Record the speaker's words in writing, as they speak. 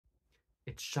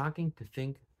It's shocking to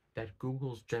think that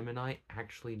Google's Gemini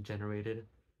actually generated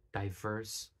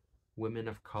diverse women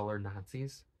of color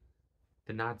Nazis.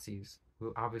 The Nazis,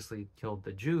 who obviously killed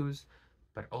the Jews,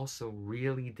 but also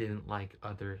really didn't like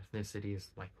other ethnicities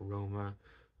like Roma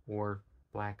or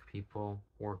black people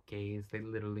or gays. They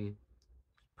literally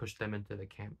pushed them into the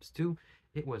camps too.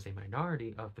 It was a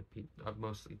minority of of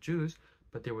mostly Jews,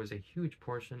 but there was a huge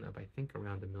portion of, I think,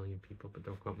 around 1 million people, but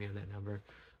don't quote me on that number,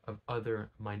 of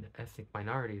other ethnic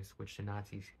minorities which the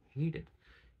Nazis hated.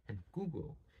 And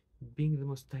Google, being the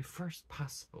most diverse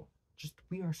possible, just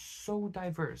we are so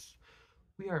diverse,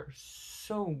 we are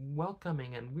so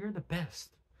welcoming, and we're the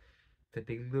best, that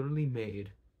they literally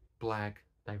made black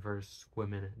diverse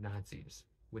women Nazis,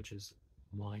 which is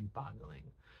mind-boggling.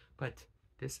 But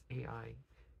this AI,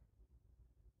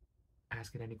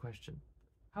 ask it any question.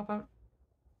 How about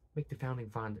make the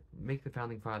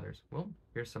founding fathers? Well,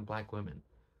 here's some black women.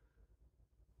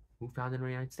 Who founded the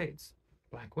United States?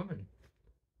 Black women.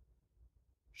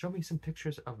 Show me some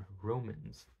pictures of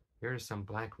Romans. Here are some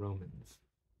black Romans.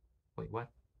 Wait, what?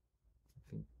 I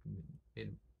think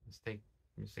made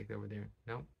mistake over there.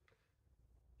 No.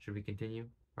 Should we continue?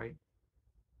 Right?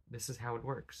 This is how it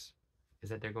works. Is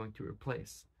that they're going to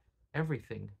replace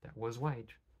everything that was white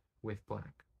with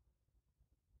black.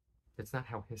 That's not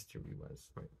how history was,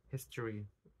 right? History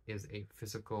is a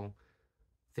physical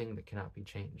thing that cannot be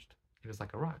changed. It is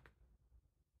like a rock.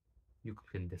 You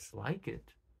can dislike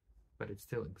it, but it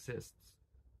still exists.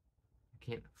 You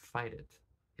can't fight it.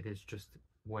 It is just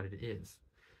what it is.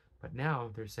 But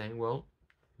now they're saying, well,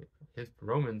 his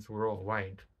Romans were all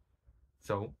white,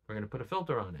 so we're going to put a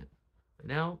filter on it. And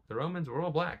now the Romans were all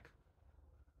black.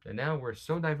 And now we're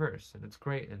so diverse, and it's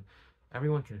great, and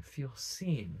everyone can feel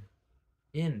seen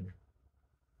in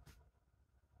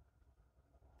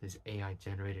these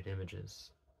AI-generated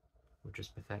images, which is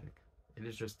pathetic. It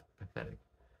is just pathetic.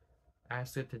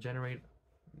 Ask it to generate,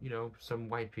 some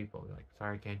white people. Like,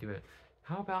 sorry, can't do it.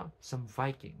 How about some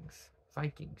Vikings?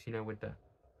 Vikings, with the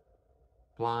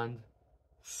blonde,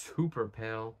 super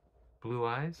pale, blue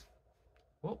eyes.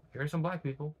 Well, here are some black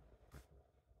people.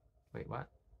 Wait, what?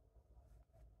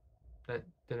 That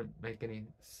didn't make any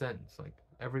sense. Like,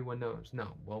 everyone knows.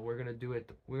 No, well, we're gonna do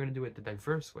it the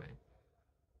diverse way.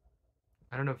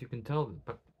 I don't know if you can tell,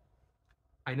 but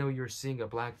I know you're seeing a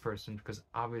black person because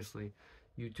obviously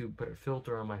YouTube put a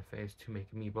filter on my face to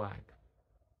make me black.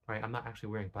 Right? I'm not actually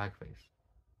wearing blackface.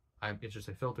 It's just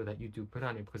a filter that YouTube put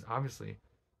on it because obviously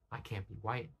I can't be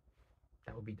white.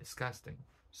 That would be disgusting.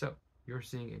 So you're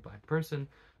seeing a black person,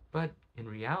 but in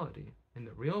reality, in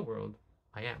the real world,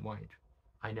 I am white.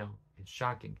 I know, it's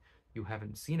shocking. You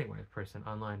haven't seen a white person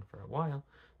online for a while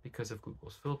because of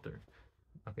Google's filter.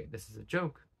 Okay, this is a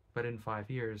joke, but in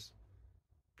 5 years,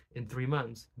 in 3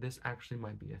 months, this actually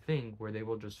might be a thing where they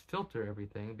will just filter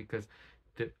everything because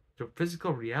the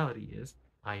physical reality is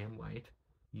I am white.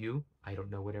 I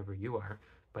don't know whatever you are,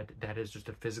 but that is just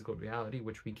a physical reality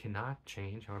which we cannot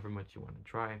change however much you want to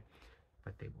try.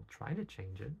 But they will try to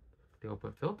change it. They will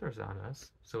put filters on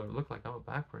us so it look like I'm a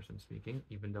black person speaking,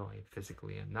 even though I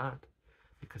physically am not,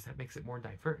 because that makes it more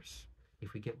diverse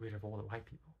if we get rid of all the white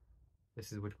people.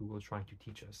 This is what Google is trying to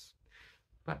teach us.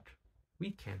 But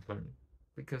we can't learn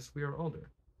because we are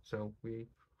older, so we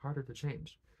harder to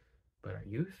change. But our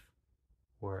youth,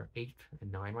 who are 8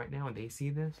 and 9 right now, and they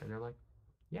see this and they're like,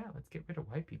 yeah, let's get rid of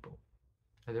white people.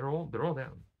 And they're all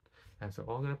down. And so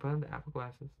all gonna put on the Apple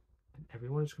glasses, and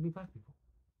everyone is gonna be black people.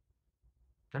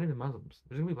 Not even Muslims.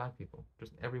 There's gonna be black people.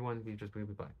 Just everyone be just gonna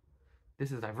be black.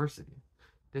 This is diversity.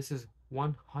 This is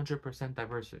 100%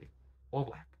 diversity. All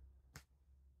black.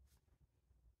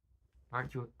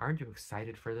 Aren't you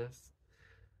excited for this?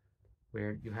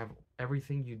 Where you have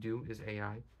everything you do is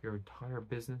AI. Your entire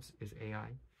business is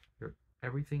AI. Your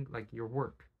everything, like your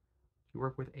work. You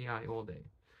work with AI all day.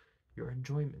 Your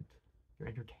enjoyment, your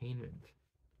entertainment,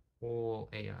 all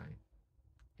AI.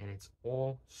 And it's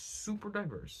all super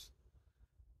diverse,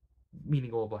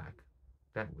 meaning all black.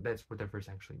 That's what diverse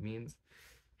actually means.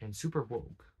 And super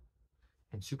woke,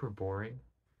 and super boring,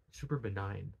 super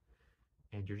benign.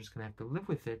 And you're just gonna have to live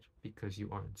with it because you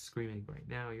aren't screaming right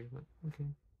now. You're like, okay.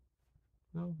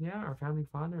 No, yeah, our founding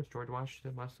fathers, George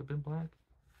Washington, must have been black.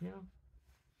 Yeah.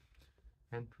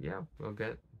 And yeah, we'll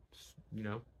get,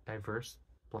 diverse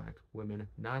black women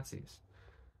Nazis,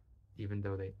 even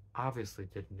though they obviously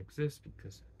didn't exist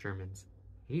because Germans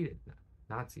hated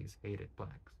Nazis hated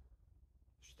blacks.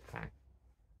 Just a fact.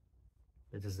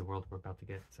 This is the world we're about to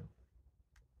get. So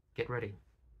get ready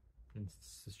and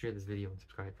share this video and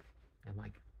subscribe and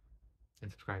like and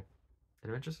subscribe and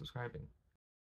eventually subscribing.